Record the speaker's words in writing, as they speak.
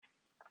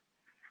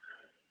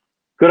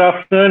Good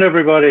afternoon,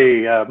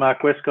 everybody.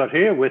 Mark Westcott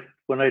here with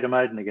Juanita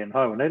Maiden again.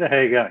 Hi, Juanita. How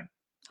are you going?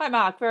 Hi,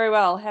 Mark. Very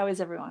well. How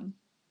is everyone?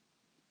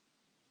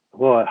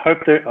 Well, I hope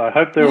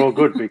they're all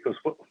good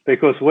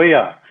because we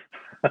are,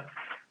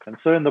 and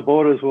soon the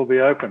borders will be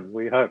open.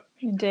 We hope.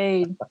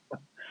 Indeed.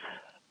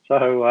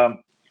 So,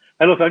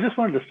 hey, look, I just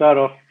wanted to start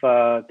off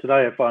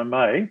today, if I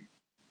may.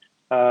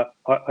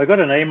 I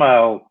got an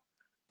email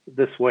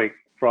this week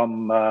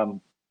from an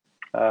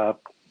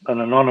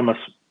anonymous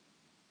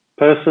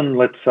person,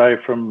 let's say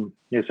from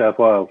New South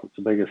Wales. It's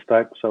the biggest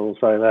state, so we'll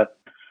say that.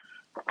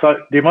 So,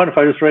 do you mind if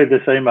I just read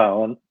this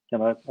email? And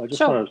I just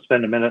Sure. want to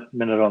spend a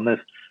minute on this.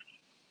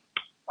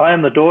 I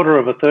am the daughter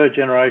of a third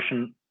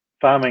generation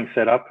farming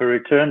setup who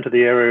returned to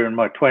the area in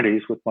my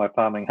 20s with my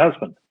farming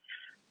husband.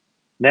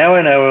 Now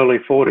in our early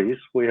 40s,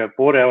 we have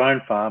bought our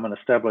own farm and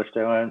established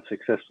our own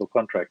successful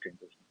contracting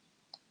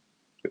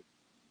business.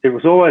 It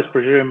was always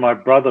presumed my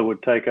brother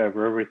would take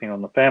over everything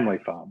on the family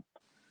farm.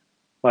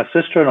 My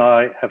sister and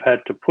I have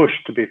had to push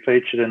to be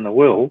featured in the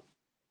will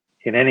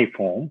in any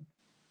form,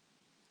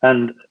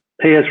 and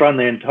he has run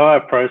the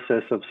entire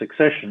process of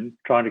succession,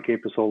 trying to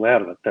keep us all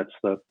out of it. That's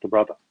the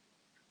brother.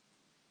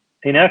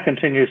 He now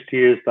continues to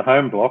use the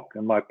home block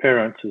and my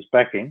parents as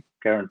backing,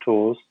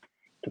 guarantors,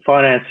 to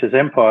finance his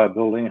empire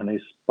building, and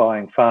he's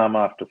buying farm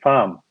after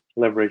farm,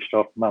 leveraged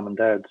off mum and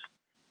dad's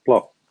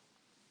block.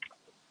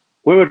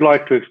 We would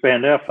like to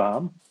expand our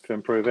farm to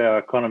improve our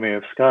economy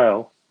of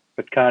scale,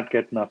 but can't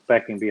get enough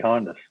backing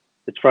behind us.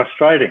 It's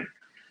frustrating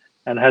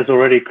and has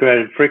already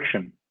created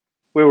friction.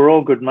 We were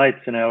all good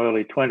mates in our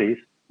early 20s,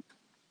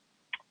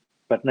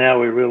 but now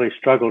we really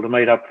struggle to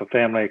meet up for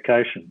family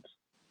occasions.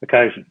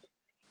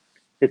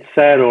 It's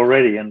sad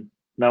already, and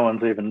no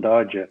one's even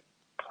died yet.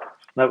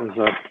 That was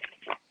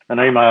an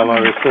email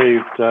I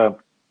received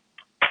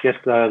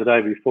yesterday or the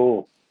day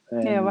before,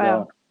 Yeah, and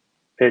wow.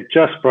 it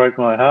just broke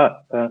my heart.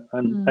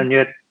 And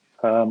yet,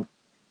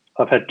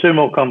 I've had two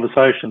more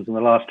conversations in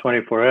the last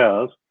 24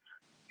 hours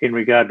in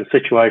regard to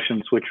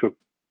situations which were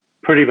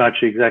pretty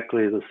much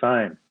exactly the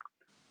same.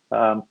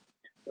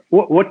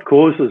 What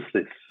causes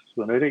this,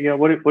 Juanita?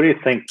 What do you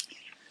think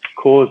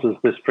causes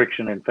this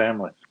friction in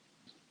families?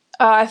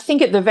 I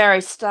think at the very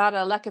start,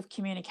 a lack of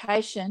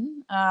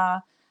communication,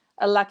 a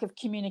lack of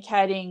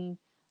communicating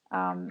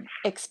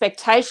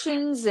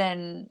expectations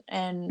and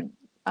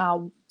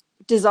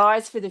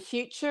desires for the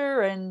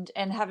future, and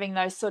having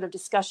those sort of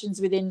discussions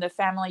within the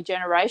family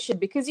generation.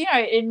 Because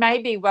it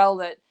may be well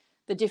that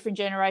the different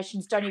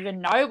generations don't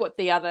even know what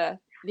the other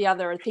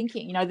are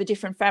thinking. The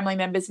different family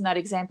members in that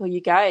example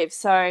you gave.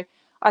 So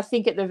I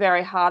think at the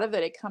very heart of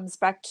it, it comes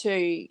back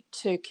to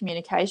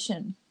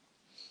communication.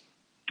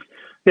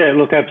 Yeah,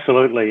 look,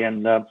 absolutely.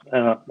 And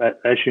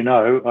as you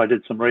know, I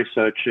did some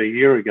research a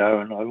year ago,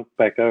 and I looked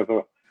back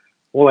over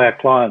all our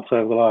clients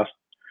over the last,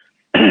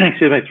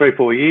 excuse me,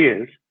 3-4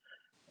 years,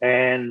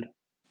 and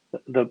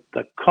the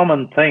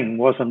common thing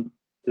wasn't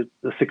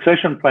the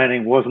succession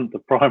planning wasn't the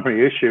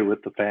primary issue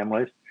with the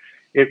families.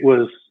 It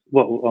was,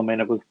 well, I mean,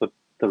 it was the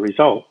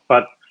result,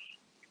 but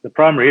the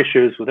primary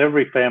issues with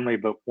every family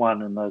but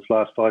one in those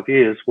last 5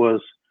 years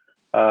was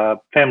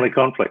family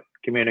conflict,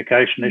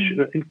 communication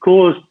issue,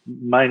 caused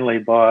mainly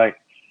by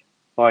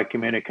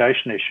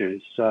communication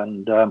issues.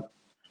 And I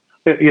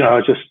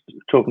was just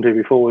talking to you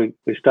before we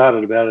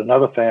started about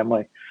another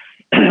family,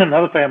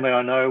 another family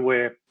I know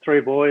where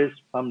three boys,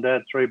 mum,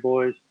 dad, three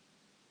boys,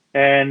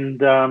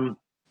 and a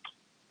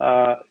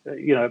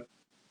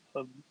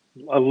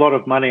lot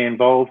of money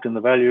involved in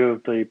the value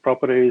of the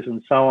properties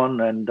and so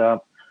on, and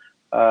they're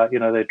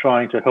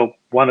trying to help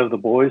one of the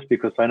boys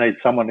because they need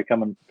someone to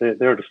come, and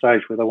they're at a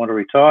stage where they want to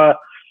retire.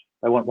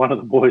 They want one of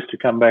the boys to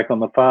come back on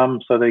the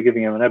farm, so they're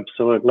giving him an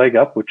absolute leg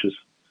up, which is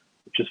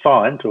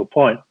fine to a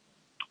point.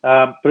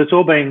 But it's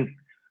all being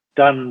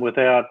done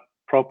without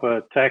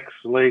proper tax,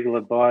 legal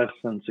advice,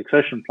 and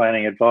succession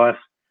planning advice,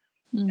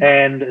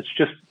 and it's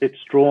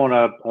drawn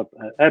an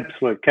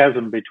absolute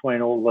chasm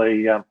between all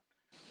the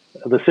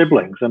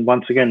siblings. And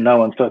once again, no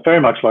one's very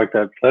much like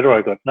that letter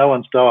I got. No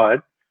one's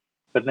died,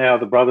 but now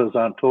the brothers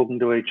aren't talking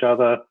to each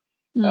other,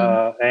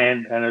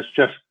 and it's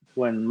just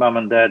when mum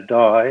and dad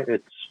die,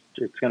 it's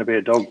going to be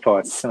a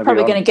dogfight. It's It's going to be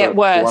probably going on to get for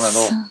one and worse.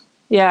 all.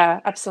 Yeah,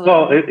 Well,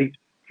 absolutely.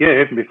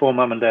 yeah, even before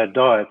mum and dad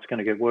die, it's going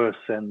to get worse,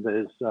 and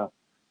there's going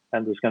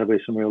to be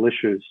some real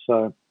issues.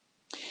 So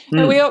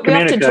And we often talk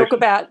communication.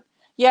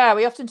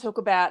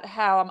 about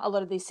how a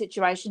lot of these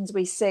situations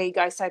we see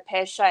go so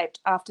pear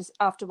shaped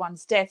after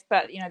one's death.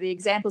 But the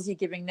examples you're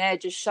giving there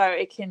just show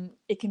it can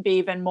be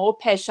even more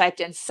pear shaped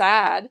and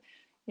sad.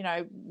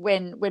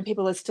 When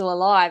people are still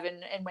alive,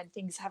 and when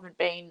things haven't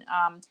been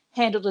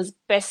handled as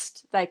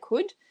best they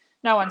could.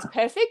 No one's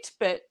perfect,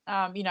 but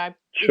in those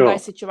Sure.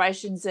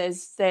 situations,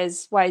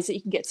 there's ways that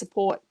you can get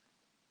support.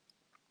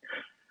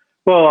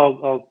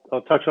 Well,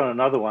 I'll touch on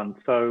another one.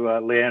 So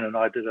Leanne and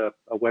I did a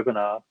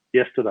webinar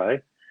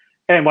yesterday,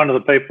 and one of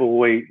the people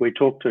we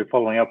talked to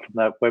following up from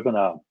that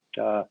webinar,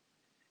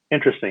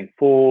 interesting,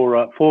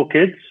 four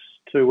kids,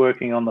 two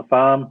working on the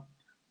farm,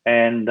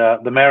 and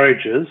the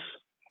marriages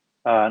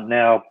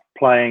now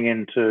playing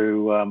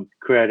into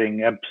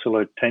creating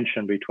absolute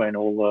tension between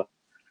all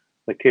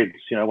the kids.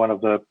 You know, one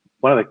of the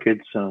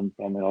kids, and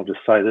I mean, I'll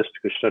just say this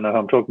because you don't know who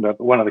I'm talking about,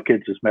 but one of the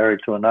kids is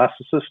married to a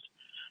narcissist.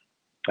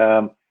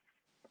 The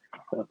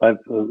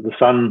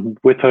son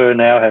with her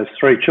now has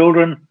 3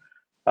 children.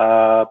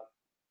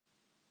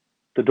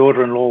 The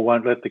daughter-in-law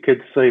won't let the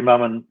kids see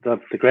mum and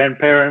the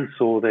grandparents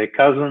or their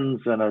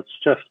cousins, and it's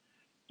just,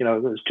 you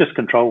know, it's just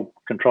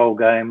control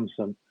games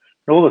and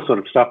all this sort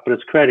of stuff. But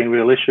it's creating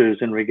real issues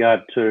in regard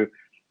to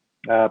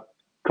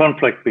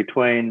conflict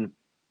between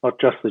not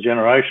just the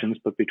generations,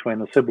 but between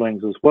the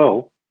siblings as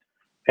well.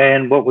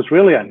 And what was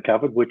really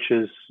uncovered, which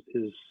is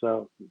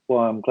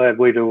why I'm glad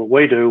we do what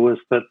we do, was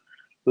that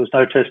there was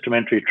no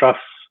testamentary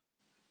trusts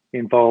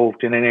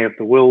involved in any of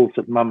the wills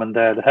that mum and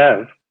dad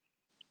have.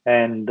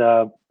 And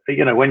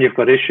you know, when you've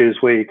got issues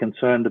where you're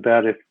concerned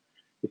about if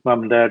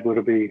mum and dad were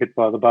to be hit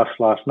by the bus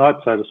last night,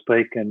 so to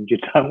speak, and you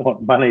don't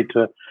want money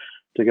to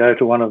go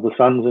to one of the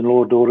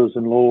sons-in-law,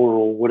 daughters-in-law,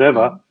 or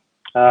whatever,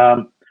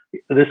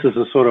 this is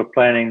a sort of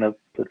planning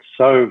that's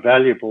so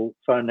valuable,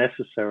 so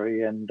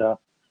necessary, and a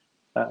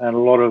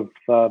lot of,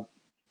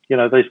 you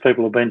know, these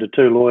people have been to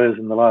 2 lawyers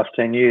in the last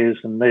 10 years,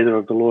 and neither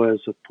of the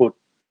lawyers have put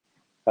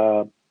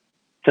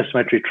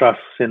testamentary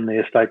trusts in the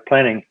estate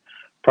planning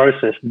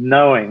process,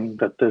 knowing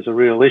that there's a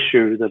real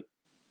issue that,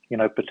 you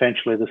know,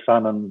 potentially the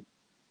son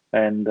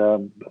and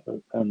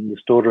this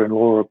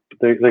daughter-in-law,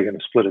 they're going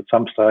to split at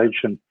some stage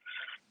and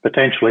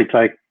potentially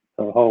take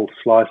a whole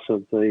slice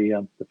of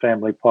the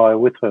family pie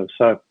with her.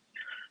 So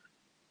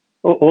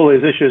all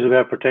these issues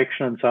about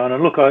protection and so on.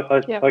 And look,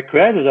 I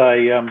created a,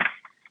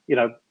 you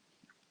know,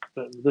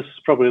 this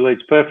probably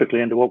leads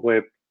perfectly into what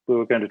we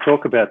were going to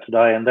talk about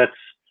today, and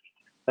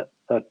that's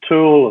a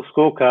tool, a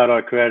scorecard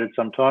I created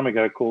some time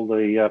ago called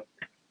the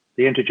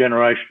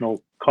Intergenerational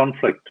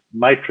Conflict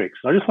Matrix.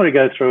 And I just want to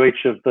go through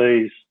each of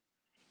these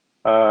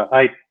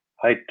 8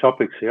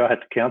 topics here. I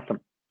had to count them.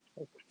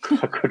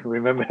 I couldn't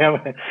remember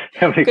how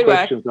many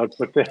questions I'd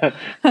put down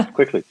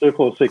quickly. 2,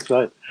 4, 6,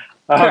 8.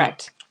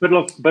 Correct. But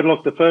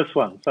look, the first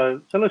one.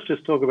 So let's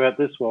just talk about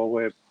this while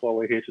we're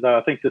here today.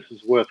 I think this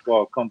is a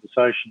worthwhile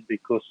conversation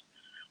because,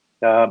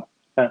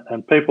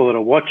 and people that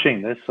are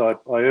watching this, I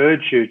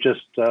urge you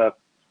just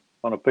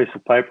on a piece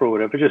of paper or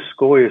whatever, just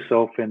score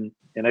yourself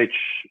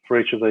for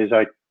each of these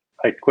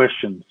eight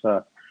questions.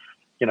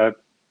 You know,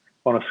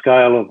 on a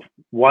scale of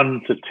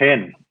 1 to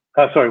 10.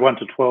 1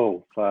 to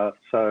 12.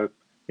 So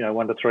you know,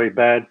 1 to 3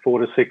 bad, 4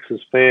 to 6 is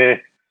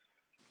fair.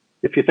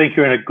 If you think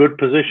you're in a good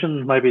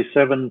position, maybe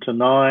 7 to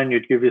 9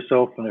 you'd give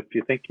yourself, and if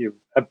you think you've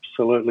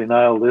absolutely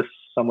nailed this,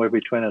 somewhere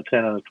between a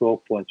 10 and a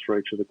 12 points for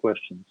each of the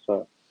questions.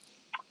 So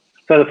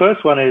the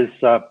first one is,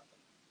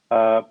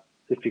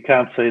 if you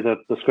can't see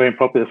the screen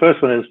properly, the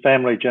first one is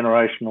family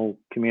generational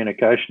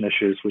communication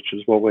issues, which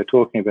is what we're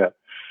talking about.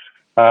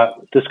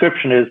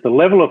 Description is the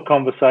level of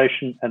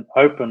conversation and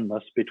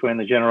openness between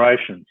the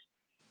generations,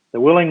 the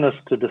willingness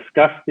to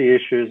discuss the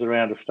issues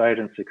around estate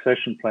and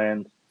succession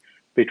plans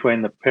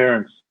between the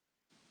parents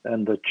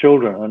and the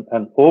children.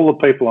 And all the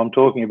people I'm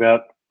talking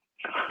about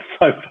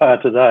so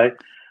far today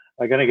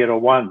are going to get a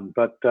 1.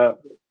 But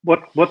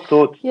what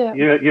thoughts? Yeah.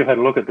 You've had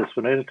a look at this,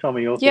 Vanita. Tell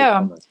me your thoughts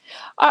on this.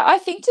 I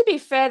think, to be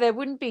fair, there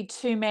wouldn't be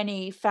too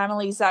many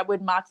families that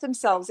would mark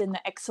themselves in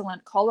the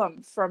excellent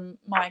column from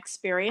my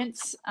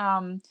experience.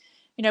 You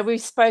know,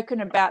 we've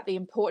spoken about the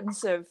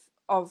importance of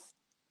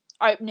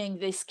opening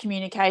this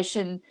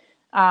communication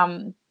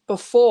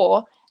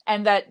before,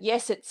 and that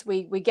yes,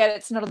 we get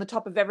it's not on the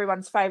top of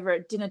everyone's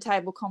favorite dinner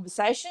table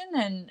conversation,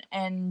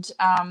 and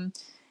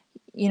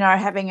you know,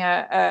 having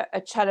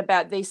a chat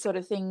about these sort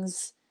of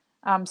things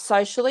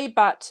socially,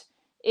 but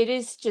it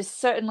is just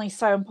certainly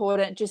so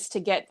important just to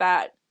get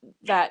that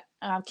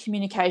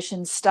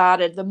communication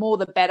started. The more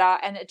the better,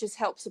 and it just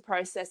helps the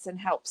process and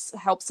helps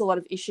a lot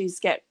of issues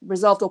get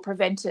resolved or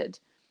prevented.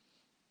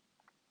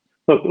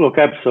 Look,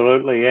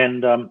 absolutely,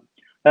 and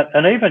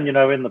even, you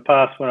know, in the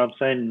past when I've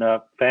seen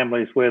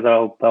families where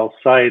they'll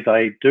say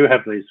they do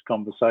have these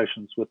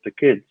conversations with the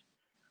kids,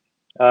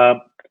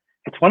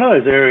 it's one of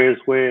those areas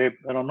where,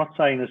 and I'm not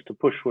saying this to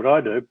push what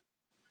I do,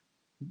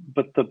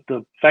 but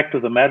the fact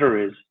of the matter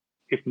is,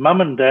 if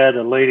mum and dad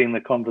are leading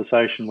the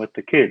conversation with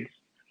the kids,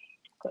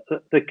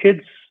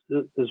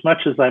 as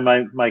much as they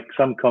may make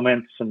some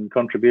comments and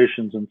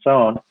contributions and so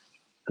on,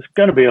 there's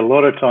going to be a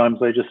lot of times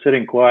they're just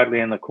sitting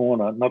quietly in the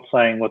corner, not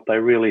saying what they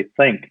really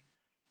think,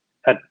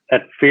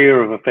 at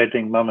fear of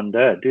offending mum and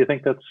dad. Do you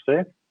think that's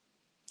fair?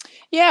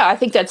 Yeah, I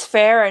think that's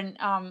fair, and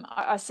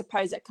I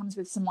suppose that comes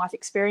with some life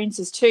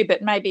experiences too,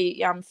 but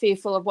maybe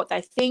fearful of what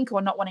they think,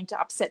 or not wanting to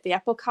upset the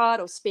apple cart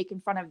or speak in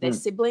front of their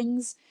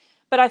siblings.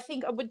 But I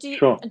think,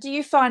 do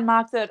you find,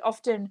 Mark, that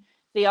often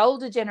the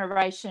older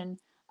generation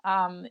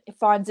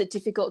finds it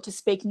difficult to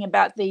speaking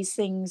about these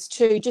things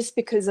too, just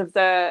because of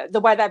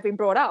the way they've been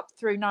brought up,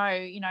 through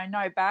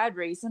no bad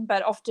reason,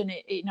 but often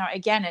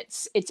again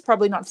it's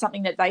probably not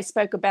something that they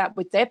spoke about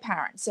with their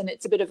parents, and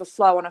it's a bit of a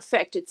flow-on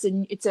effect. It's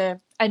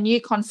a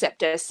new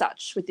concept as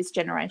such with this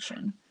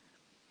generation.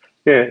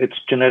 Yeah, it's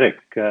genetic.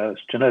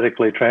 It's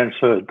genetically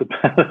transferred. The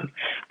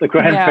Yeah.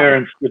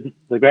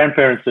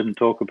 grandparents didn't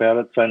talk about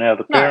it, so now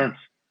the No. parents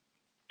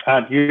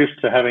aren't used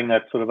to having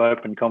that sort of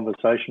open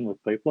conversation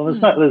with people.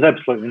 And there's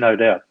absolutely no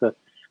doubt that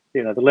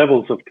the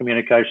levels of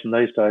communication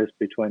these days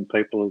between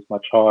people is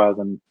much higher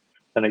than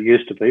it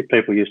used to be.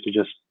 People used to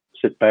just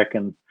sit back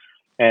and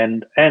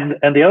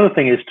the other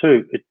thing is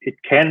too, it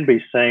can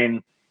be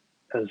seen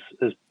as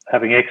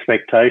having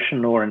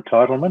expectation or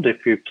entitlement.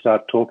 If you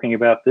start talking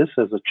about this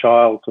as a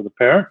child to the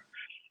parent,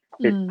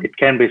 it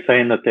can be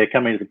seen that they're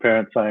coming to the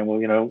parent saying,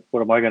 well,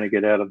 what am I going to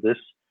get out of this?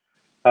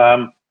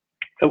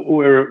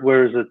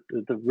 Whereas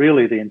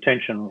really the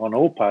intention on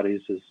all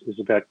parties is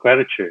about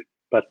gratitude.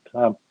 But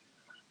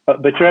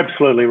you're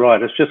absolutely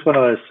right. It's just one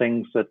of those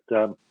things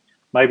that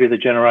maybe the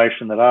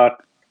generation that are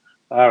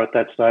at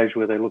that stage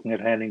where they're looking at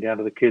handing down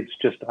to the kids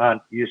just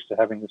aren't used to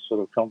having this sort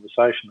of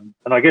conversation.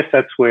 And I guess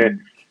that's where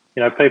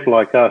people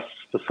like us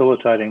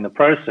facilitating the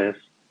process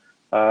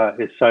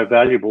is so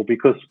valuable,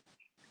 because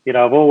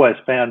I've always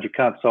found you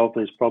can't solve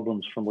these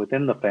problems from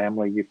within the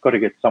family. You've got to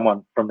get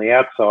someone from the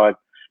outside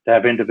to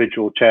have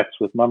individual chats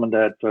with mum and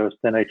dad first,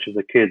 then each of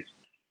the kids.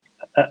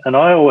 And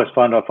I always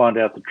find out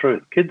the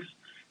truth. Kids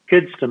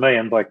to me,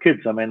 and by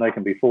kids I mean they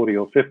can be 40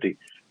 or 50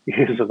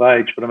 years of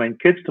age, but I mean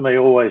kids to me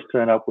always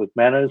turn up with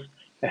manners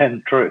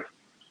and truth,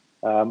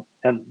 and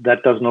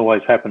that doesn't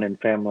always happen in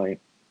family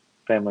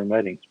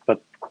meetings.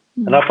 But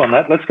enough on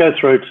that. Let's go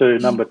through to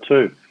number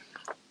 2.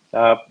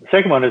 The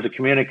second one is a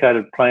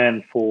communicated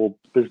plan for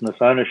business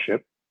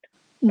ownership,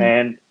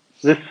 and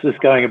this is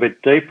going a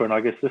bit deeper. And I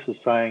guess this is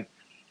saying,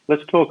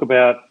 let's talk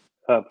about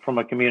from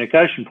a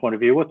communication point of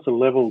view, what's the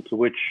level to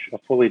which a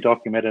fully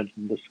documented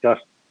and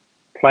discussed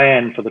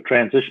plan for the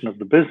transition of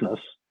the business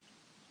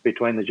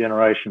between the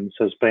generations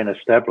has been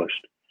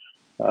established.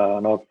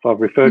 And I've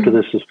referred to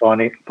this as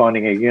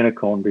finding a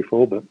unicorn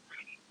before, but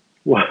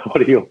what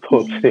are your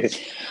thoughts there?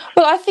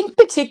 Well, I think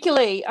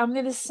particularly,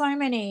 there's so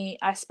many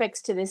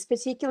aspects to this,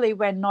 particularly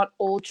when not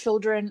all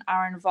children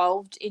are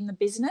involved in the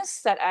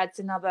business. That adds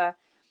another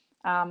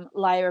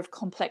layer of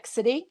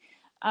complexity.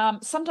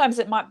 Sometimes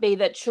it might be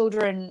that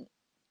children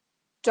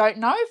don't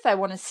know if they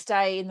want to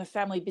stay in the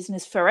family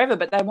business forever,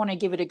 but they want to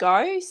give it a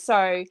go.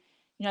 So,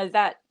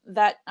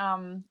 that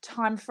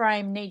time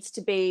frame needs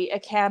to be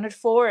accounted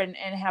for, and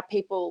how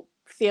people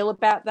feel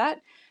about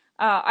that.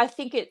 I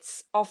think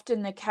it's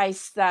often the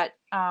case that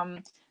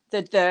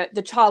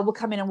the child will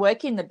come in and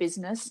work in the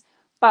business,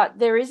 but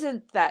there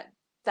isn't that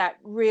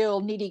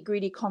real nitty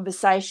gritty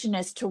conversation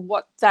as to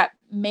what that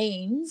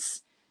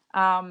means,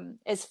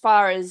 as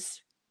far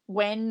as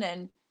when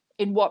and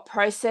in what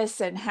process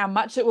and how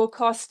much it will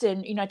cost,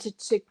 and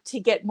to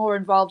get more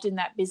involved in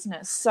that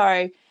business.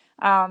 So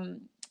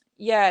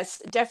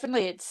yes,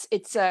 definitely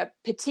it's a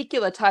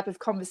particular type of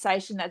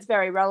conversation that's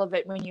very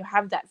relevant when you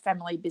have that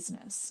family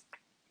business.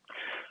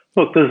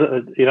 Look, I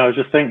was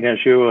just thinking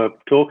as you were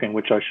talking,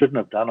 which I shouldn't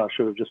have done. I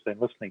should have just been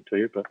listening to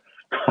you, but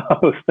I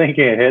was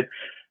thinking ahead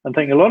and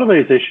thinking a lot of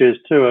these issues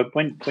too,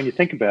 when you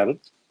think about it,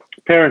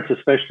 parents,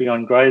 especially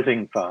on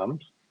grazing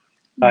farms,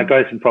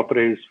 grazing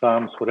properties,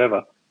 farms,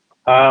 whatever,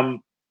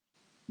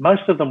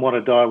 most of them want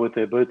to die with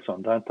their boots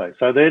on, don't they?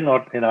 So they're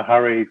not in a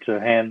hurry to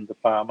hand the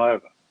farm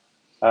over.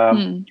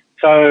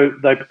 So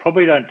they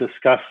probably don't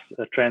discuss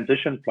a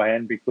transition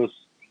plan because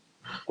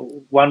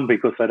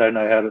they don't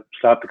know how to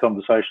start the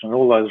conversation and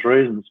all those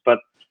reasons, but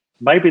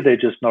maybe they're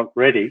just not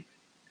ready,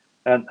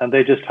 and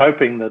they're just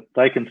hoping that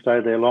they can stay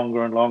there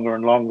longer and longer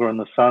and longer, and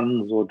the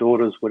sons or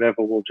daughters,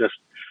 whatever, will just,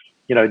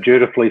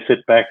 dutifully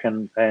sit back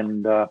and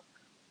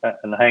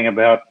hang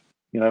about,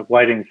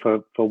 waiting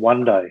for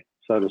one day,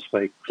 so to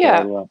speak.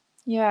 Yeah. So,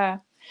 yeah.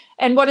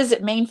 And what does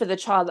it mean for the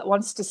child that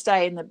wants to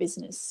stay in the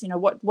business?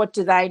 What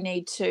do they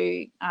need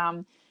to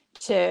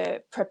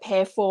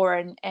prepare for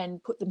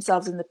and put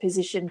themselves in the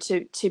position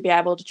to be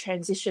able to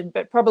transition?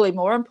 But probably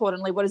more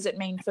importantly, what does it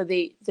mean for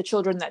the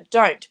children that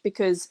don't?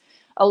 Because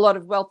a lot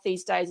of wealth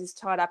these days is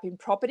tied up in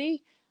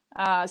property.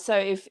 So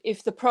if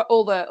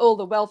all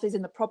the wealth is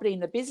in the property in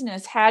the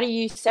business, how do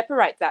you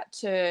separate that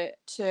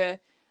to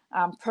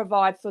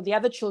provide for the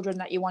other children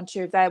that you want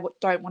to, if they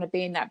don't want to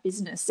be in that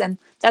business? And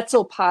that's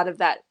all part of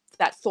that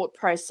thought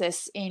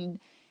process in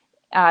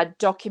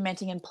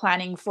documenting and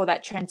planning for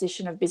that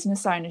transition of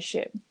business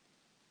ownership.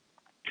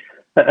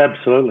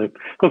 Absolutely.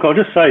 Look, I'll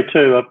just say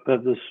too,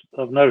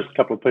 I've noticed a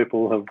couple of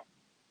people have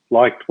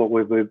liked what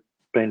we've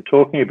been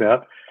talking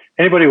about.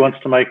 Anybody wants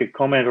to make a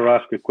comment or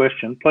ask a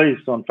question, please,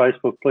 on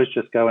Facebook, please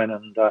just go in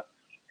and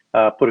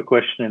put a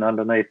question in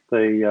underneath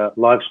the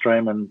live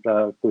stream, and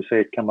if we see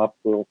it come up,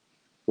 we'll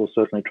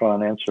certainly try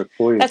and answer it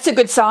for you. That's a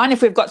good sign.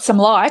 If we've got some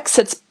likes,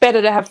 it's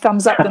better to have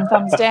thumbs up than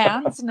thumbs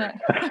down, isn't it?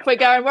 If we're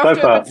going, we're off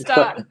to a good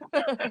start.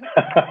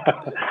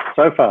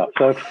 So far.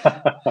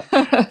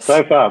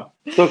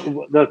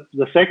 Look,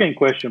 the second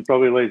question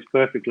probably leads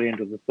perfectly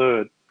into the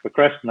third: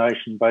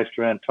 procrastination based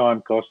around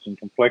time, cost, and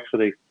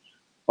complexity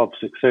of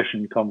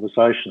succession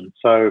conversation.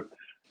 So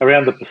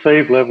around the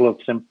perceived level of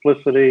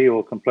simplicity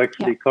or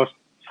complexity, cost,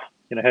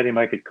 how do you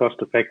make it cost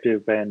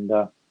effective, and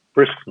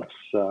briskness.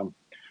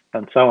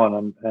 so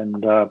on.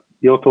 And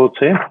your thoughts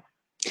here?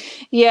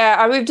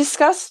 Yeah, we've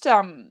discussed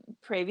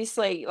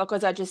previously, like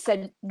as I just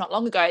said not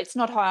long ago, it's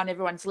not high on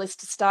everyone's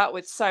list to start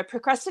with. So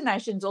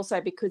procrastination is also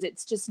because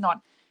it's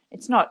not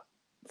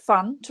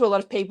fun to a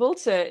lot of people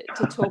to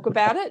talk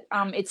about it.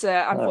 It's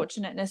an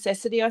unfortunate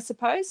necessity, I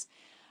suppose.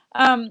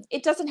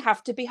 It doesn't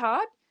have to be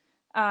hard.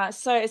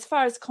 So as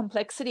far as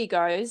complexity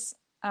goes,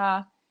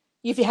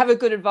 if you have a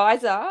good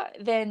advisor,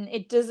 then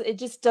it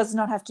just does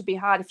not have to be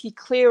hard. If you're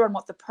clear on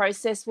what the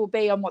process will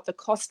be, on what the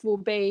cost will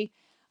be,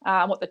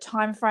 what the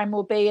time frame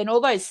will be, and all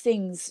those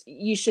things,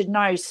 you should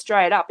know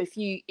straight up. If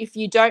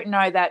you don't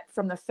know that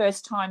from the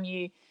first time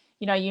you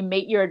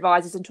meet your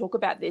advisors and talk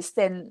about this,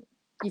 then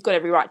you've got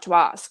every right to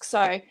ask.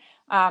 So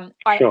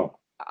Sure.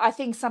 I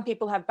think some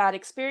people have bad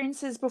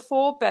experiences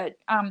before, but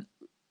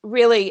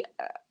really,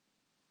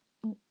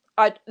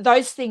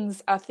 those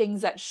things are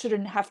things that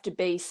shouldn't have to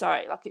be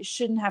so. Like, it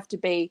shouldn't have to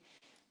be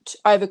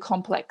over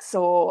complex,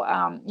 or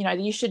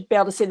you should be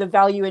able to see the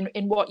value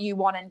in what you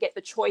want and get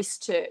the choice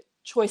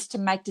to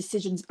make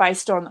decisions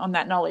based on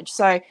that knowledge.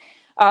 So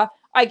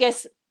I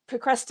guess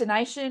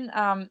procrastination.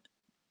 Do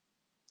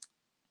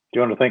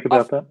you want to think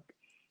about that?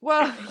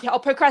 Well, yeah, I'll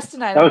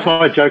procrastinate. That was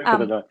my joke for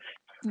the day.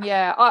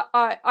 Yeah,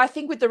 I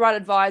think with the right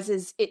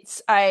advisors,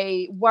 it's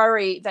a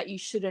worry that you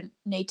shouldn't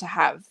need to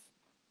have.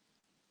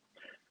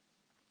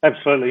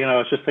 Absolutely. I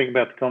was just thinking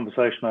about the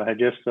conversation I had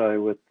yesterday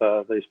with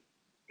these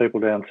people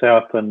down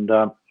south, and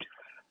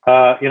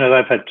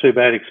they've had two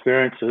bad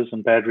experiences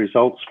and bad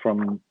results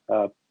from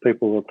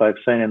people that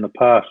they've seen in the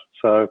past.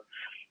 So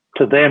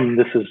to them,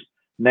 this has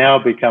now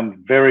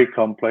become very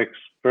complex,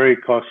 very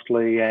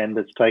costly, and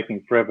it's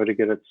taking forever to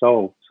get it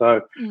solved.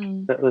 So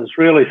there's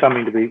really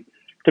something to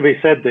be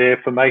said there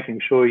for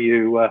making sure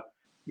you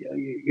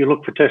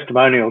look for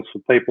testimonials for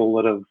people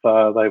that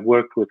have they've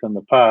worked with in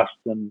the past,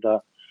 and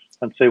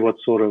see what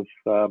sort of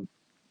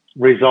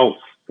results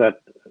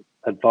that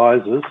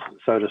advisors,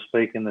 so to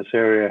speak, in this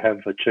area have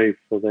achieved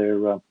for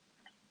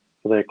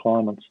their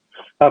clients.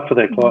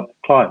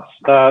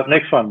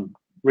 Next one: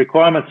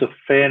 requirements of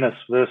fairness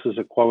versus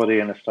equality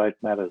in estate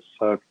matters.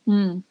 So,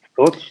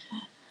 thoughts?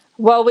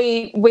 Well,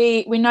 we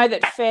know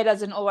that fair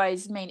doesn't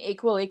always mean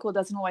equal. Equal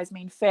doesn't always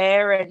mean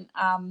fair, and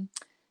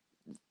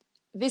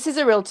this is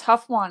a real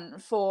tough one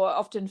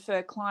often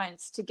for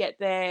clients to get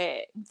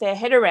their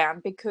head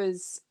around,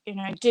 because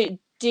do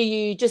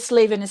you just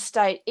leave an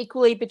estate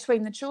equally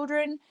between the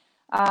children,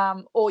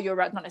 or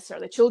not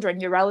necessarily children,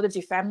 your relatives,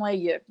 your family,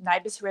 your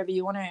neighbours, whoever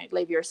you want to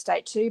leave your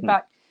estate to.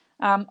 But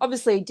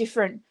obviously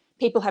different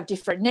people have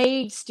different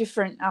needs,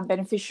 different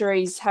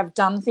beneficiaries have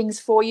done things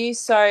for you.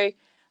 So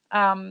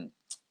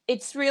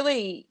it's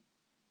really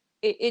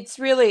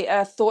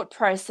a thought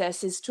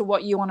process as to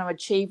what you want to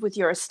achieve with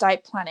your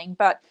estate planning.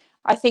 But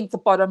I think the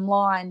bottom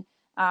line,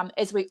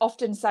 as we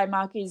often say,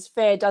 Mark, is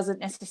fair doesn't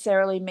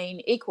necessarily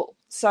mean equal.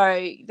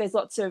 So there's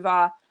lots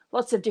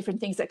of different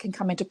things that can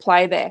come into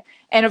play there.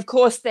 And of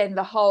course, then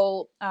the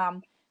whole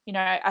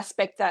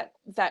aspect that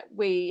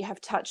we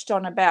have touched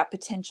on about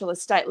potential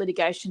estate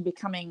litigation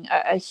becoming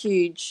a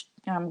huge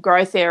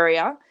growth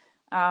area.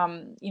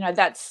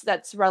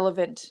 That's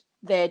relevant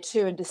there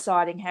too, in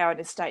deciding how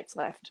an estate's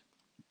left.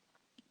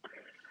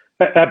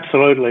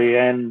 Absolutely,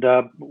 and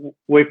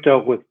we've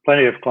dealt with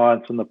plenty of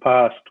clients in the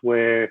past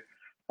where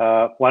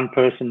one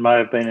person may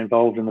have been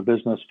involved in the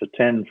business for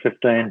 10,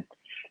 15,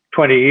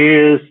 20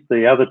 years.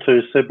 The other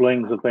two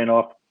siblings have been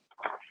off,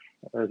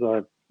 as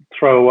I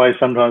throw away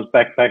sometimes,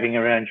 backpacking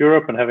around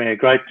Europe and having a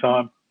great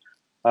time.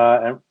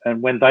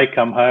 And when they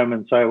come home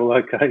and say, well,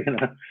 okay,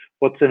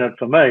 what's in it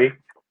for me?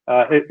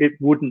 It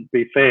wouldn't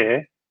be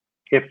fair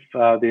if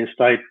the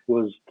estate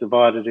was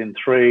divided in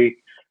three,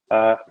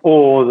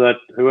 or that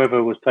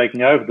whoever was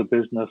taking over the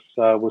business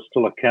was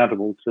still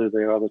accountable to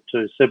their other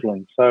two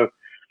siblings. So,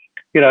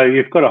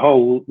 you've got a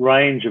whole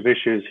range of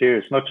issues here.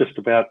 It's not just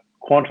about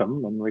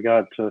quantum in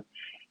regard to,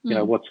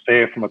 what's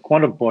fair from a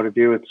quantum point of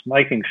view. It's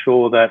making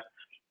sure that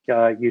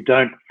you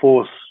don't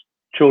force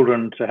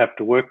children to have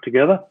to work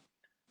together.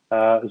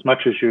 As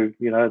much as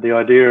the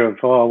idea of,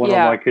 I want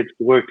all my kids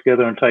to work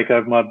together and take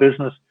over my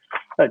business,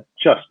 that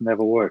just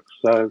never works.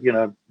 So,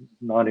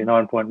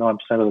 99.9%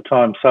 of the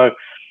time. So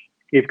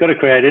you've got to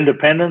create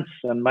independence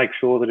and make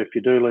sure that if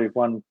you do leave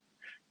one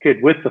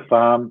kid with the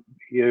farm,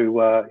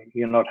 you're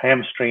not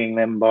hamstringing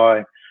them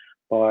by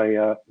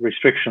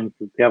restrictions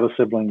that the other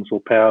siblings or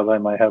power they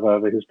may have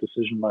over his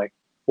decision making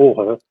or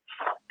her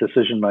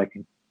decision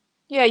making.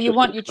 Yeah, you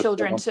want your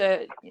children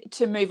to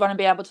move on and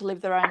be able to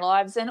live their own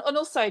lives, and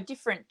also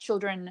different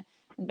children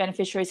and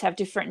beneficiaries have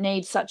different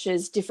needs, such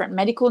as different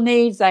medical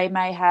needs. They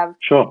may have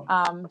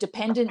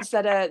dependents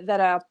that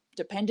are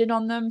dependent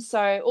on them.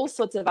 So all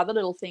sorts of other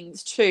little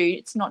things too.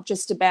 It's not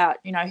just about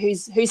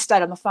who's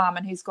stayed on the farm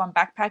and who's gone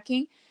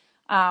backpacking.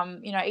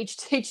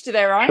 Each to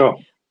their own. Sure.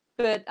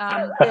 But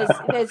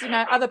there's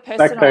other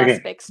personal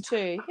aspects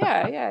too.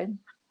 Yeah.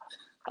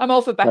 I'm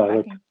all for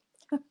backpacking.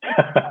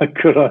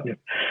 Good on you.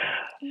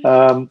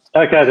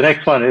 Okay, the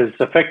next one is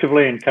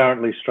effectively and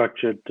currently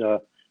structured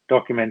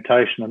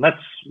documentation, and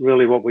that's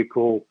really what we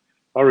call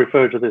I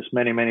refer to this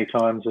many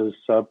times as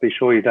be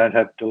sure you don't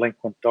have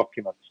delinquent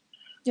documents.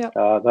 Yep.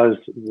 Those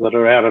that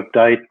are out of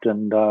date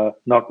and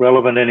not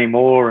relevant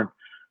anymore.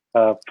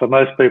 And for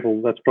most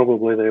people, that's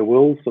probably their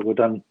wills that were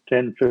done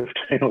 10,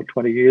 15 or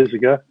 20 years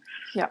ago.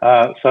 Yep.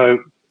 So,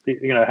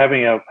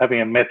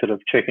 having a method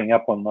of checking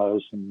up on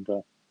those, and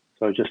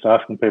so just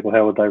asking people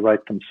how would they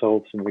rate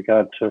themselves in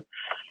regard to,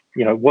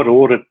 what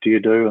audit do you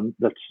do? And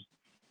that's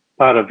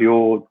part of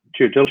your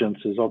due diligence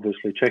is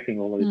obviously checking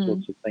all these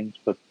sorts of things,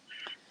 but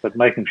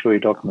making sure your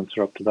documents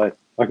are up to date.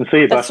 I can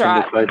see you busting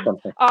to say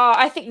something.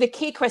 I think the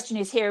key question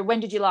is here, when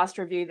did you last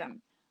review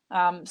them?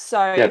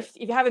 If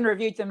you haven't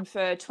reviewed them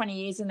for 20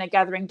 years and they're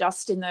gathering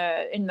dust in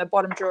the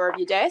bottom drawer of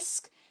your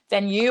desk,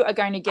 then you are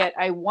going to get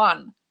a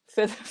 1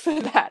 for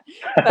that.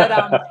 But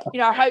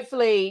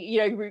hopefully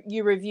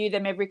you review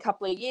them every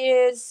couple of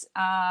years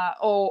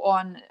or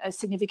on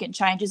significant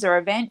changes or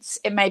events.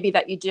 It may be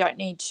that you don't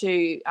need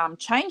to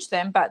change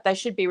them, but they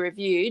should be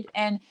reviewed.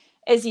 And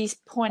as you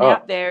point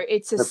out there,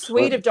 it's a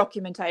suite of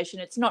documentation.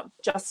 It's not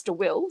just a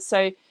will.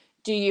 So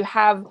do you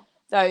have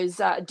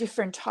those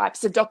different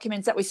types of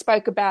documents that we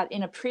spoke about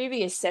in a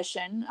previous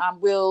session,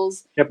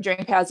 wills,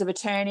 enduring powers of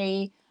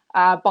attorney,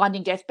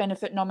 binding death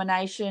benefit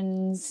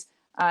nominations,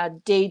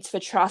 deeds for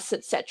trusts,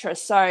 etc.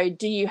 So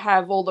do you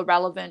have all the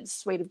relevant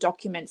suite of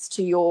documents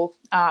to your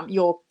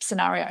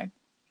scenario?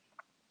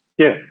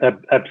 Yeah,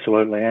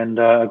 absolutely. And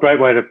a great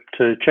way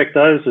to check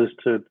those is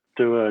to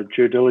do a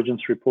due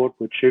diligence report,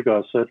 which you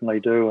guys certainly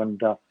do.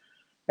 And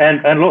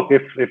look,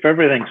 if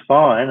everything's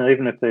fine,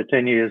 even if they're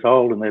 10 years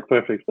old and they're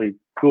perfectly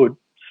good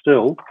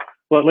still,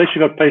 well, at least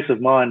you've got peace of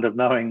mind of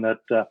knowing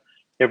that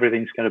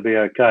everything's going to be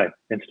okay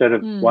instead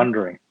of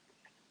wondering.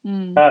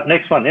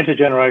 Next one,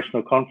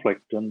 intergenerational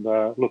conflict. And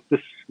look,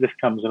 this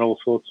comes in all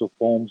sorts of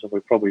forms, and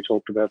we've probably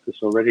talked about this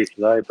already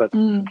today, but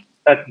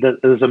that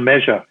there's a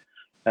measure.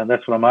 And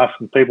that's what I'm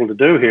asking people to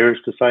do here, is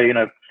to say,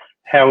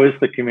 how is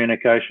the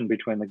communication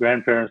between the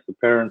grandparents, the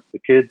parents, the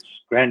kids,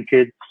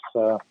 grandkids?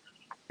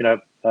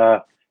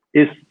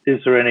 Is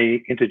there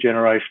any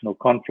intergenerational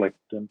conflict?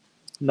 And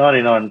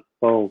 99,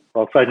 well,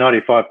 I'll say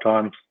 95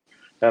 times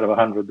out of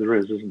 100 there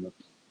is, isn't it?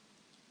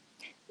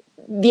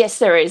 Yes,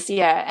 there is.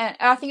 Yeah, and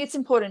I think it's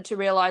important to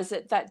realise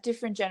that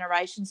different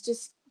generations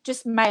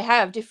just may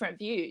have different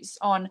views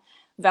on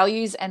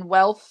values and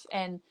wealth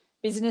and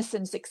business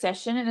and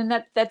succession,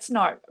 and that's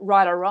not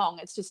right or wrong.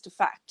 It's just a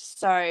fact.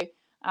 So,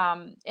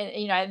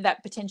 that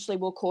potentially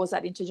will cause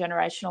that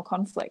intergenerational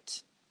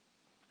conflict.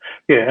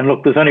 Yeah, and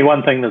look, there's only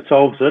one thing that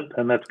solves it,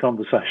 and that's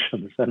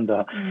conversations and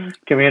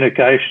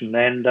communication.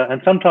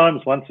 And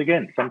sometimes, once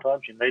again,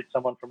 you need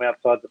someone from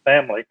outside the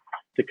family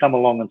to come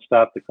along and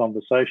start the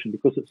conversation,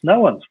 because it's no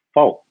one's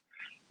fault.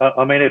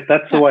 I mean, if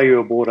that's the way you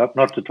were brought up,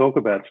 not to talk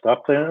about stuff,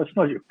 then it's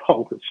not your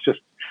fault. It's just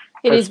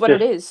it is what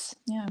it is.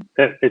 Yeah,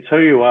 it's who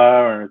you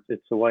are, and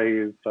it's the way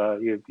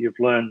you've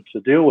learned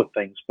to deal with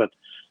things. But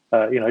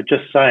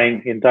just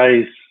saying, in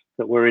days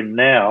that we're in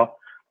now,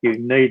 you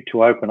need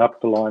to open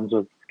up the lines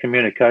of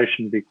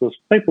communication, because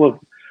people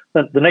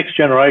the next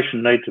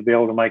generation need to be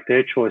able to make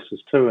their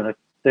choices too. And if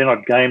they're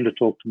not game to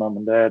talk to mum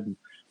and dad, and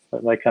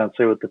they can't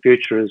see what the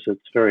future is,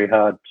 it's very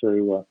hard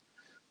to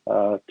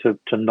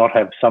not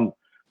have some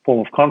form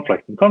of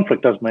conflict. And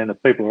conflict doesn't mean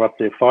that people are up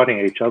there fighting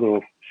each other,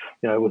 or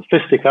with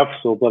fisticuffs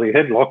or bloody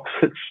headlocks.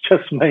 It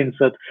just means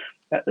that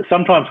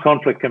sometimes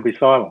conflict can be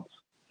silence.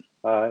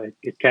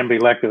 It can be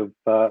lack of,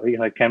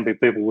 it can be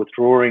people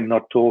withdrawing,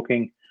 not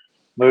talking,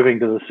 moving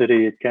to the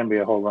city. It can be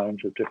a whole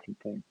range of different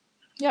things.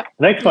 Yeah.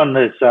 The next one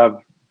that's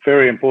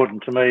very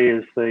important to me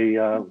is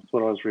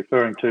what I was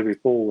referring to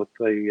before with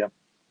the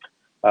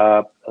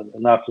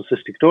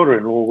narcissistic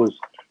daughter-in-law, was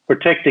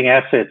protecting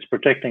assets,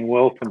 protecting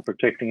wealth, and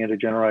protecting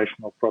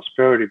intergenerational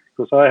prosperity.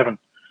 Because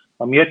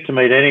I'm yet to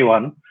meet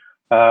anyone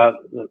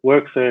that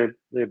works their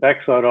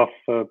backside off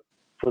for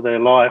their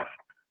life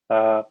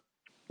out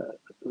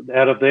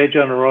of their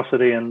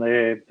generosity and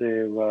their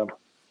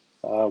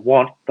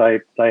want, they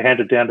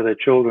hand it down to their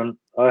children.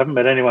 I haven't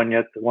met anyone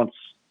yet that wants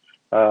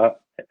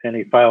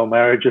any failed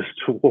marriages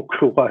to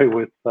walk away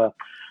with a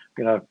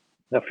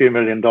few $1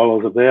 million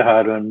of their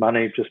hard-earned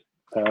money just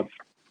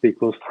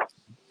because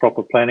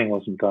proper planning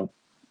wasn't done.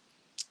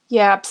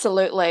 Yeah,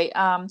 absolutely.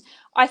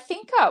 I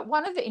think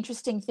one of the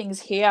interesting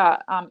things here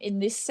in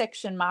this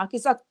section, Mark,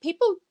 is that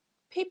people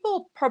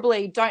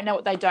probably don't know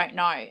what they don't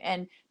know,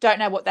 and don't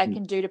know what they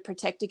can do to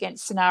protect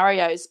against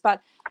scenarios.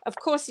 But of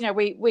course,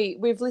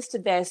 we've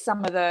listed there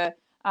some of the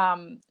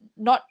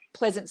not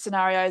pleasant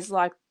scenarios,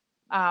 like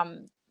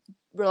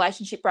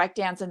relationship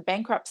breakdowns and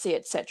bankruptcy,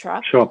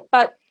 etc. Sure.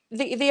 But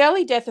the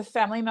early death of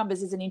family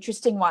members is an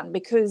interesting one,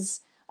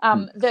 because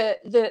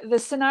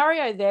the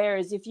scenario there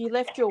is, if you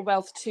left your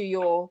wealth to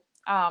your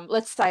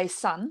let's say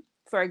son,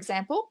 for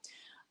example,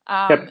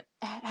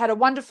 had a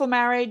wonderful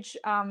marriage,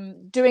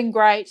 doing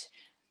great,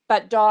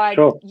 but died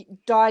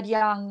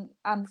young,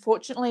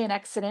 unfortunately and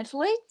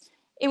accidentally,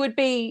 it would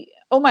be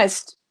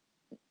almost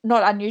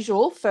not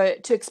unusual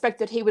to expect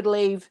that he would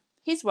leave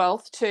his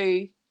wealth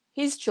to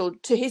his children,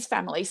 to his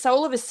family. So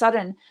all of a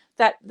sudden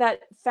that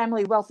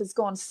family wealth has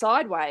gone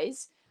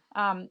sideways.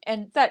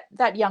 and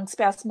that young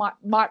spouse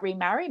might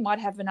remarry, might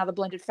have another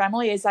blended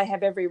family, as they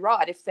have every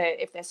right if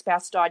their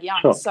spouse died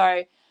young. Sure.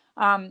 So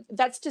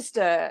that's just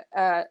a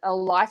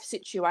life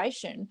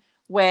situation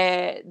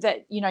where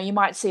you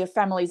might see a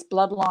family's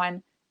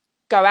bloodline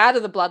go out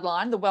of the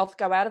bloodline, the wealth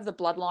go out of the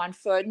bloodline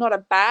for not a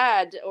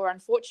bad or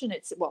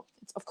unfortunate,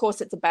 of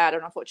course it's a bad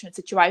or unfortunate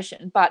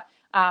situation, but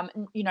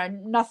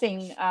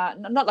nothing,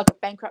 not like a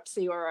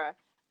bankruptcy or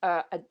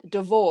a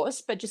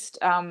divorce, but just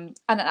an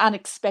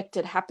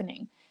unexpected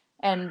happening.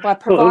 And by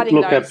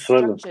providing those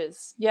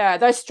structures,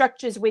 those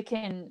structures, we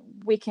can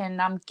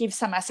give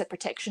some asset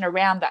protection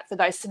around that for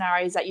those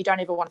scenarios that you don't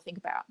ever want to think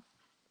about.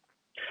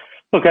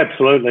 Look,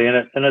 absolutely, and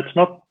it's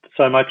not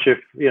so much if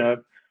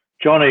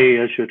Johnny,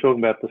 as you're talking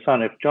about the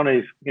son, if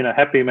Johnny's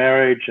happy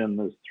marriage and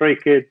there's 3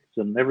 kids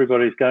and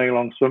everybody's going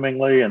along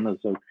swimmingly and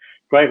there's a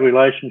great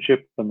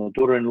relationship and the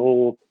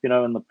daughter-in-law,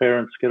 and the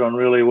parents get on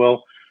really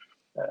well,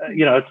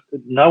 it's,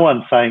 no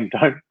one's saying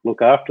don't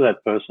look after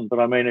that person, but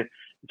I mean, if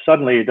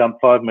suddenly you dump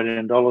 $5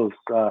 million,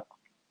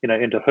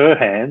 into her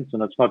hands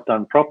and it's not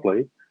done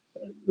properly,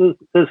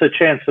 there's a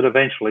chance that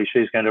eventually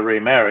she's going to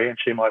remarry, and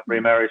she might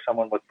remarry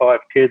someone with 5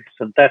 kids,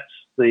 and that's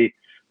the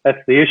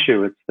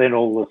issue. It's then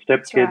all the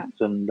stepkids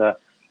and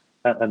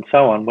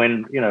so on.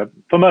 When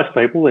for most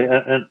people,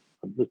 and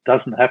it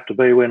doesn't have to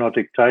be. We're not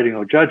dictating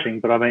or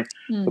judging, but I mean,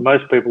 for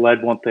most people,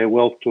 they'd want their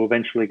wealth to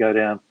eventually go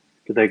down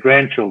to their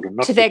grandchildren,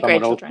 not to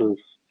someone else's.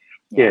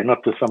 Yeah,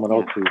 not to someone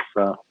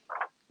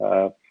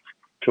else's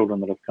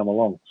children that have come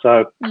along.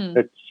 So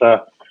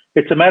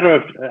it's a matter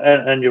of,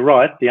 and you're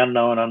right, the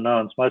unknown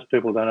unknowns. Most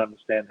people don't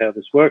understand how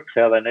this works,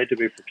 how they need to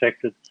be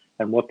protected,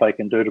 and what they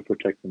can do to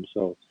protect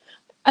themselves.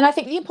 And I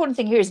think the important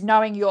thing here is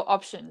knowing your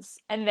options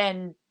and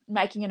then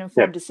making an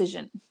informed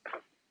decision.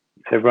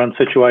 Everyone's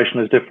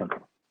situation is different.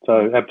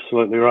 So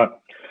absolutely right.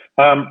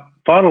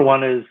 Final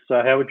one is,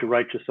 how would you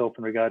rate yourself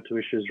in regard to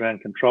issues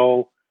around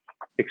control,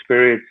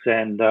 experience,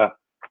 and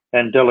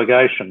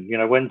delegation?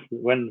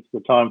 When's the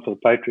time for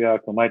the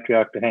patriarch or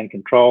matriarch to hand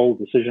control,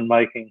 decision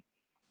making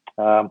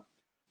to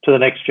the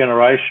next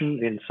generation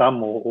in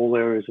some or all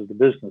areas of the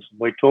business? And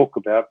we're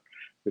talking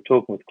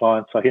with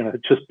clients, so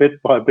just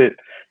bit by bit.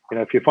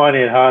 If you're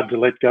finding it hard to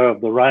let go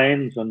of the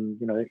reins, and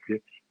if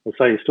you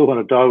say you still want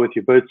to die with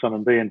your boots on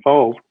and be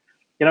involved,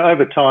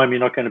 over time you're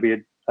not going to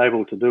be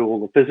able to do all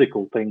the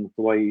physical things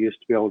the way you used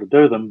to be able to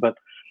do them. But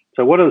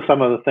so what are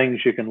some of the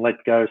things you can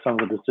let go, some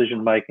of the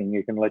decision making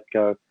you can let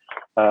go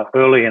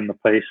early in the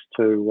piece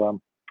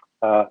to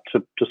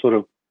sort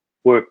of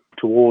work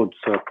towards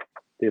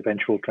the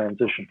eventual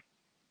transition?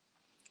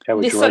 How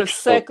would this you sort rate of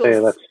yourself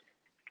there?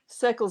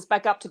 circles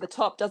back up to the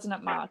top, doesn't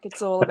it, Mark?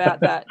 It's all about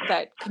that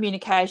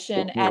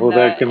communication and the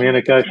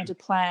documented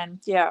plan.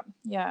 Yeah.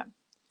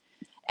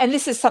 And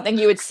this is something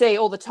you would see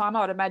all the time,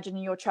 I would imagine,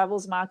 in your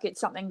travels, Mark.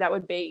 It's something that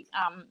would be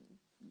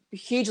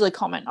hugely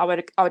common, I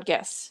would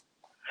guess.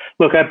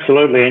 Look,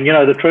 absolutely. And,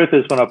 the truth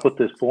is, when I put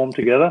this form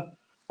together,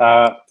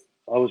 I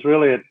was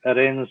really at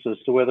ends as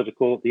to whether to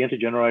call it the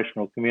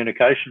intergenerational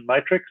communication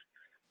matrix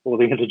or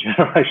the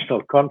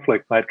intergenerational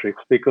conflict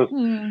matrix, because,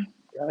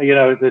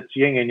 it's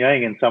yin and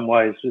yang in some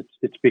ways.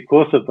 It's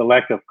because of the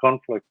lack of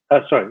conflict.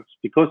 It's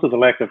because of the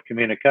lack of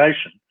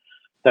communication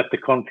that the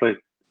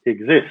conflict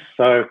exists.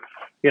 So,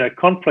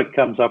 conflict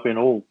comes up in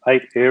all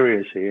 8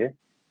 areas here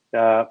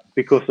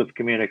because of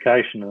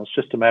communication. And it's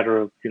just a matter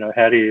of,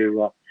 how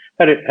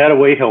do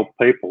we help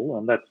people?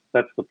 And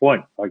that's the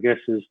point, I guess,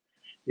 is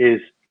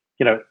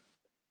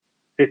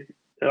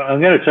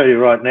I'm going to tell you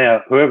right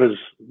now, whoever's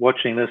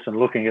watching this and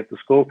looking at the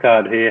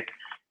scorecard here,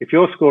 if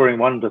you're scoring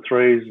 1 to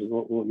 3s,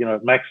 or,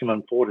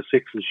 maximum 4 to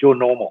 6s, you're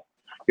normal.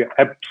 You're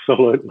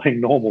absolutely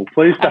normal.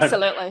 Please don't,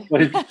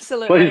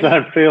 please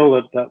don't feel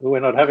that we're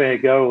not having a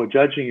go or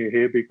judging you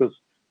here, because,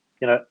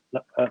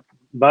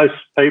 most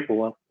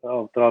people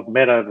that I've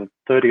met over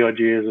 30 odd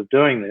years of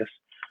doing this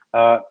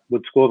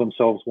would score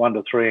themselves 1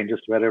 to 3 in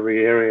just about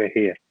every area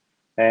here.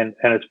 And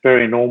it's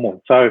very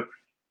normal. So,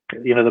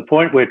 the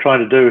point we're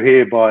trying to do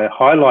here by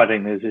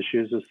highlighting these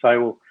issues is say,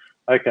 well,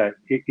 okay,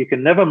 you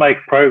can never make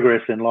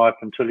progress in life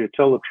until you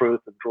tell the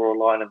truth and draw a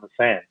line in the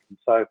sand. And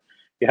so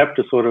you have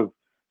to sort of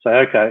say,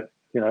 okay,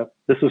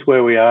 this is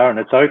where we are, and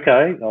it's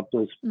okay.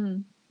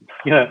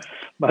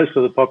 Most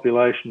of the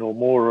population or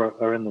more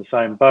are in the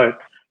same boat.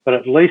 But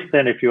at least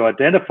then, if you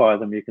identify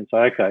them, you can say,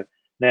 okay,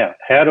 now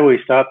how do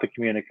we start the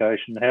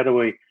communication? How do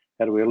we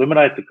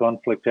eliminate the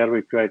conflict? How do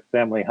we create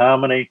family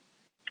harmony?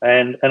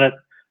 And a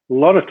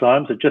lot of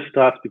times it just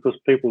starts because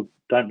people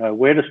don't know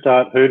where to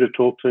start, who to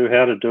talk to,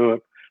 how to do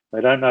it. They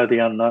don't know the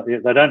unknown.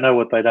 They don't know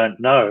what they don't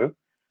know,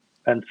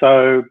 and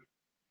so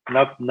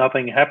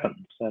nothing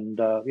happens. And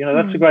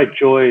that's a great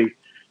joy.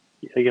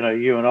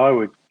 You and I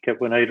would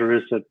get, Juanita,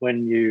 is that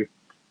when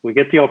we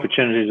get the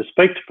opportunity to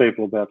speak to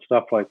people about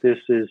stuff like this,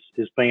 is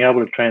being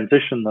able to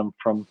transition them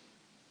from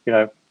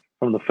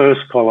the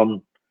first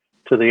column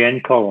to the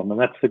end column, and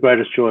that's the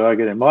greatest joy I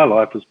get in my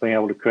life, is being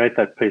able to create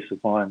that peace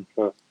of mind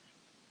for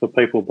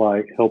people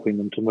by helping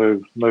them to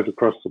move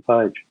across the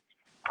page.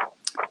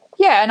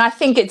 Yeah, Yeah, and I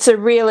think it's a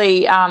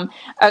really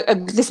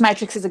this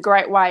matrix is a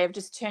great way of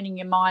just turning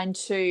your mind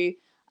to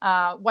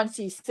once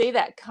you see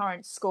that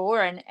current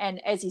score,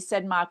 and as you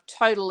said, Mark,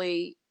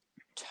 totally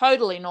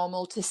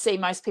normal to see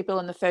most people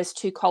in the first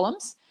two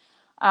columns.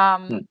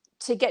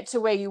 To get to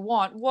where you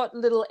want, what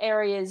little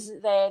areas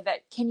there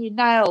that can you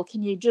nail,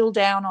 can you drill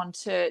down on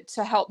to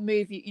help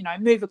move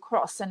move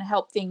across and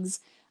help things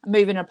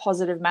move in a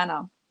positive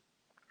manner?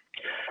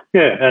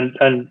 Yeah,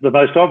 and the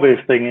most obvious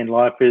thing in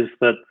life is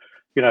that,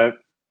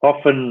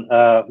 often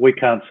we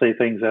can't see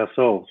things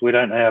ourselves. We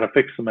don't know how to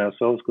fix them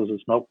ourselves because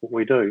it's not what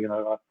we do.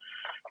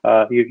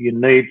 You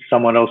need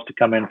someone else to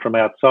come in from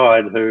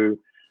outside who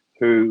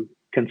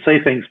can see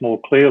things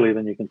more clearly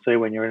than you can see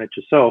when you're in it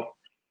yourself,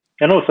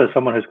 and also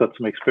someone who's got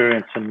some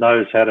experience and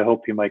knows how to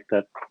help you make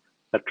that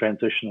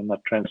transition and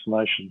that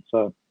transformation.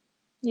 So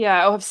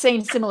yeah, I've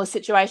seen similar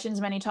situations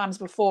many times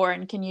before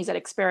and can use that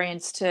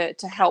experience to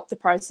help the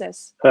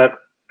process.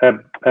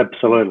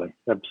 Absolutely.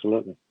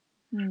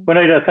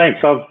 Juanita, thanks.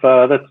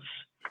 I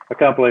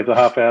can't believe the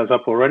half hour's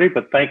up already,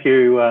 but thank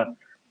you.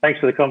 Thanks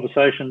for the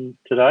conversation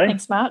today.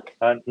 Thanks, Mark.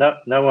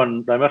 No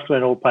one, they must have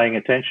been all paying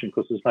attention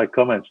because there's no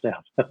comments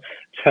down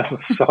the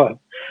side.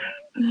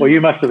 Well, you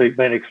must have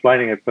been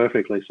explaining it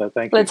perfectly, so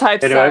thank you. Let's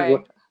hope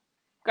so.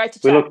 Great to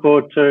chat. We look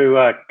forward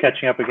to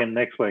catching up again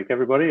next week,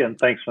 everybody, and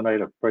thanks,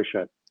 Juanita.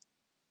 Appreciate it.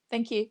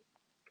 Thank you.